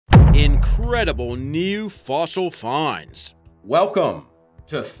Incredible new fossil finds. Welcome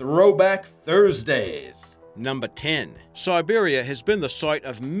to Throwback Thursdays. Number 10. Siberia has been the site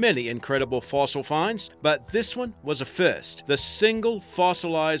of many incredible fossil finds, but this one was a first. The single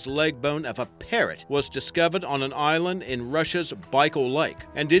fossilized leg bone of a parrot was discovered on an island in Russia's Baikal Lake,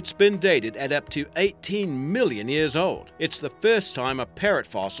 and it's been dated at up to 18 million years old. It's the first time a parrot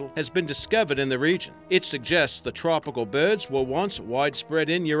fossil has been discovered in the region. It suggests the tropical birds were once widespread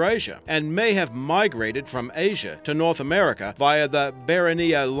in Eurasia and may have migrated from Asia to North America via the Bering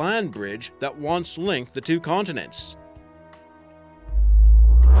land bridge that once linked the two continents.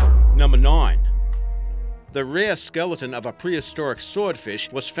 Number 9. The rare skeleton of a prehistoric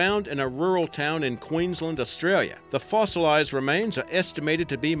swordfish was found in a rural town in Queensland, Australia. The fossilized remains are estimated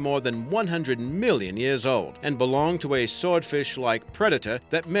to be more than 100 million years old and belong to a swordfish-like predator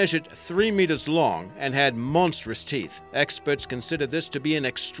that measured 3 meters long and had monstrous teeth. Experts consider this to be an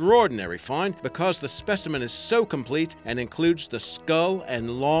extraordinary find because the specimen is so complete and includes the skull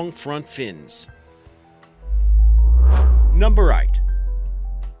and long front fins. Number 8.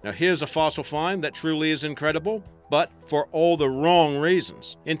 Now here's a fossil find that truly is incredible, but for all the wrong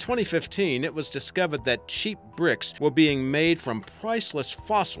reasons. In 2015, it was discovered that cheap bricks were being made from priceless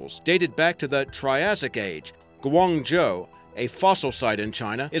fossils dated back to the Triassic age. Guangzhou, a fossil site in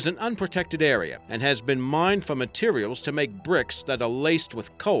China, is an unprotected area and has been mined for materials to make bricks that are laced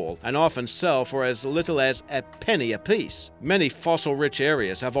with coal and often sell for as little as a penny apiece. Many fossil-rich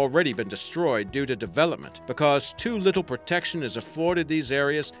areas have already been destroyed due to development because too little protection is afforded these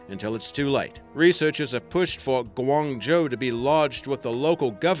areas until it's too late. Researchers have pushed for Guangzhou to be lodged with the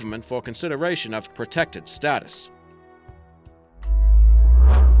local government for consideration of protected status.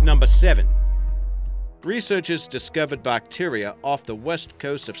 Number 7. Researchers discovered bacteria off the west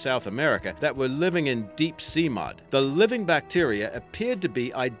coast of South America that were living in deep sea mud. The living bacteria appeared to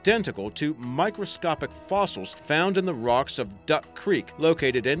be identical to microscopic fossils found in the rocks of Duck Creek,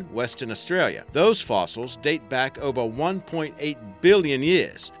 located in Western Australia. Those fossils date back over 1.8 billion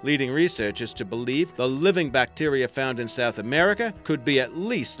years, leading researchers to believe the living bacteria found in South America could be at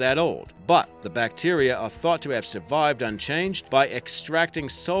least that old. But the bacteria are thought to have survived unchanged by extracting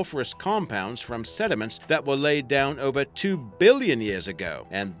sulfurous compounds from sediments that were laid down over 2 billion years ago,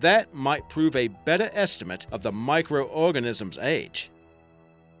 and that might prove a better estimate of the microorganism's age.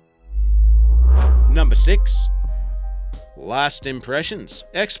 Number 6. Last impressions.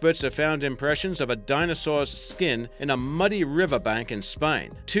 Experts have found impressions of a dinosaur's skin in a muddy riverbank in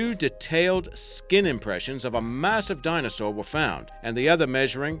Spain. 2 detailed skin impressions of a massive dinosaur were found, and the other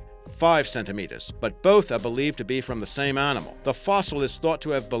measuring 5 centimeters, but both are believed to be from the same animal. The fossil is thought to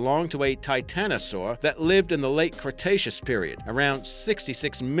have belonged to a titanosaur that lived in the late Cretaceous period, around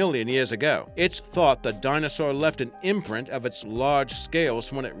 66 million years ago. It's thought the dinosaur left an imprint of its large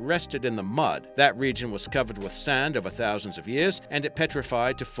scales when it rested in the mud. That region was covered with sand over thousands of years, and it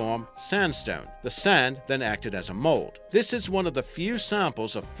petrified to form sandstone. The sand then acted as a mold. This is one of the few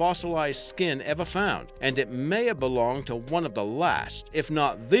samples of fossilized skin ever found, and it may have belonged to one of the last, if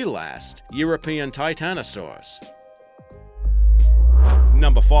not the last, European titanosaurs.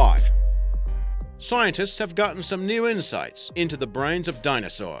 Number 5. Scientists have gotten some new insights into the brains of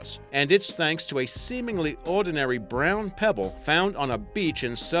dinosaurs, and it's thanks to a seemingly ordinary brown pebble found on a beach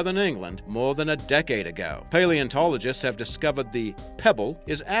in southern England more than a decade ago. Paleontologists have discovered the pebble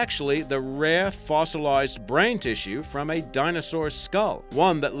is actually the rare fossilized brain tissue from a dinosaur's skull,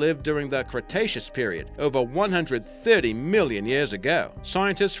 one that lived during the Cretaceous period, over 130 million years ago.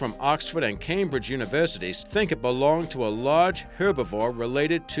 Scientists from Oxford and Cambridge universities think it belonged to a large herbivore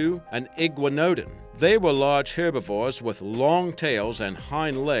related to an iguanodon. They were large herbivores with long tails and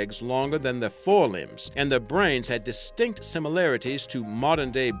hind legs longer than their forelimbs, and their brains had distinct similarities to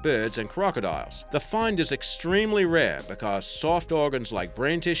modern-day birds and crocodiles. The find is extremely rare because soft organs like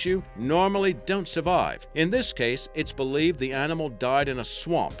brain tissue normally don't survive. In this case, it's believed the animal died in a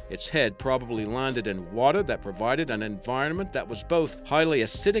swamp. Its head probably landed in water that provided an environment that was both highly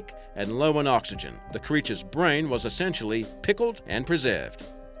acidic and low in oxygen. The creature's brain was essentially pickled and preserved.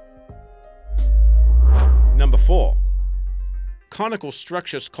 Number 4. Conical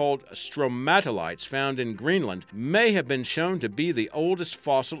structures called stromatolites found in Greenland may have been shown to be the oldest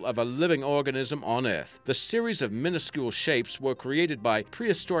fossil of a living organism on Earth. The series of minuscule shapes were created by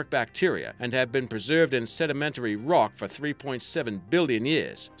prehistoric bacteria and have been preserved in sedimentary rock for 3.7 billion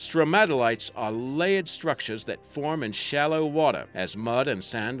years. Stromatolites are layered structures that form in shallow water as mud and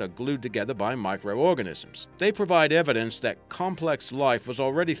sand are glued together by microorganisms. They provide evidence that complex life was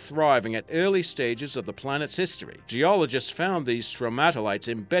already thriving at early stages of the planet's history. Geologists found these species Stromatolites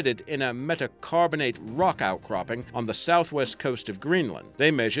embedded in a metacarbonate rock outcropping on the southwest coast of Greenland.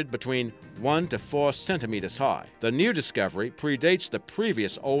 They measured between 1 to 4 centimeters high. The new discovery predates the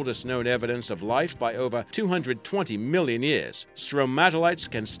previous oldest known evidence of life by over 220 million years. Stromatolites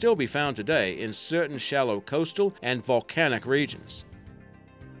can still be found today in certain shallow coastal and volcanic regions.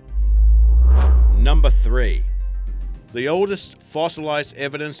 Number 3. The oldest fossilized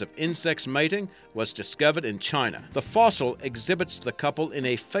evidence of insects mating was discovered in China. The fossil exhibits the couple in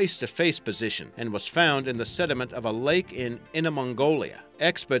a face-to-face position and was found in the sediment of a lake in Inner Mongolia.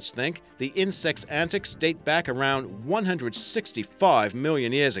 Experts think the insect's antics date back around 165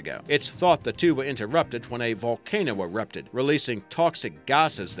 million years ago. It's thought the two were interrupted when a volcano erupted, releasing toxic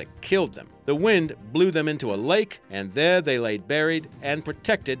gases that killed them. The wind blew them into a lake, and there they lay buried and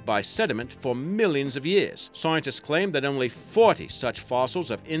protected by sediment for millions of years. Scientists claim that only 40 such fossils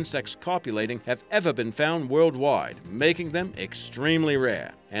of insects copulating have ever been found worldwide, making them extremely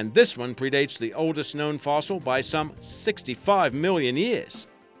rare. And this one predates the oldest known fossil by some 65 million years.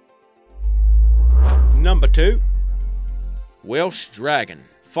 Number 2. Welsh dragon.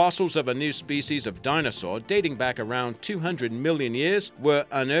 Fossils of a new species of dinosaur dating back around 200 million years were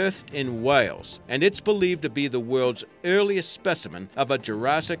unearthed in Wales, and it's believed to be the world's earliest specimen of a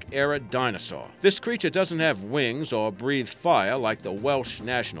Jurassic-era dinosaur. This creature doesn't have wings or breathe fire like the Welsh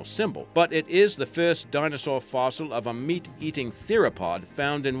national symbol, but it is the first dinosaur fossil of a meat-eating theropod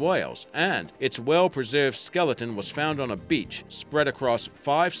found in Wales, and its well-preserved skeleton was found on a beach spread across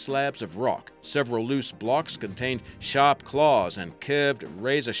 5 slabs of rock. Several loose blocks contained sharp claws and curved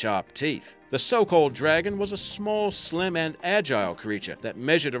razor-sharp teeth. The so-called dragon was a small, slim, and agile creature that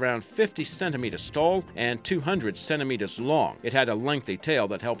measured around 50 centimeters tall and 200 centimeters long. It had a lengthy tail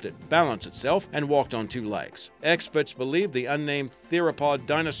that helped it balance itself and walked on 2 legs. Experts believe the unnamed theropod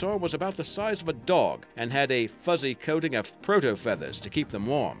dinosaur was about the size of a dog and had a fuzzy coating of proto-feathers to keep them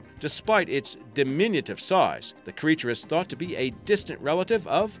warm. Despite its diminutive size, the creature is thought to be a distant relative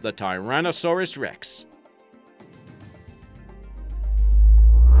of the Tyrannosaurus rex.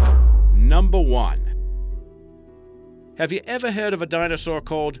 Number 1. Have you ever heard of a dinosaur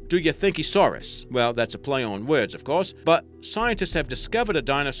called do-you-think-osaurus? Well, that's a play on words, of course, but scientists have discovered a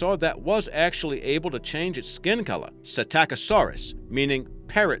dinosaur that was actually able to change its skin color, Psittacosaurus, meaning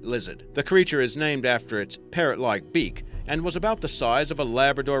parrot lizard. The creature is named after its parrot-like beak and was about the size of a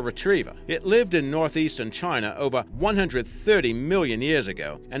Labrador retriever. It lived in northeastern China over 130 million years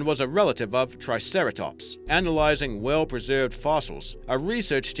ago and was a relative of Triceratops. Analyzing well-preserved fossils, a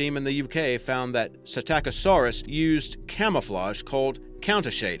research team in the UK found that Psittacosaurus used camouflage called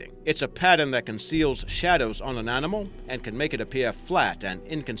countershading. It's a pattern that conceals shadows on an animal and can make it appear flat and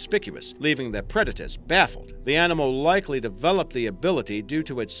inconspicuous, leaving their predators baffled. The animal likely developed the ability due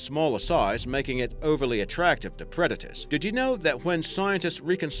to its smaller size, making it overly attractive to predators. Did you know that when scientists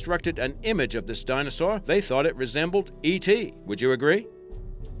reconstructed an image of this dinosaur, they thought it resembled E.T.? Would you agree?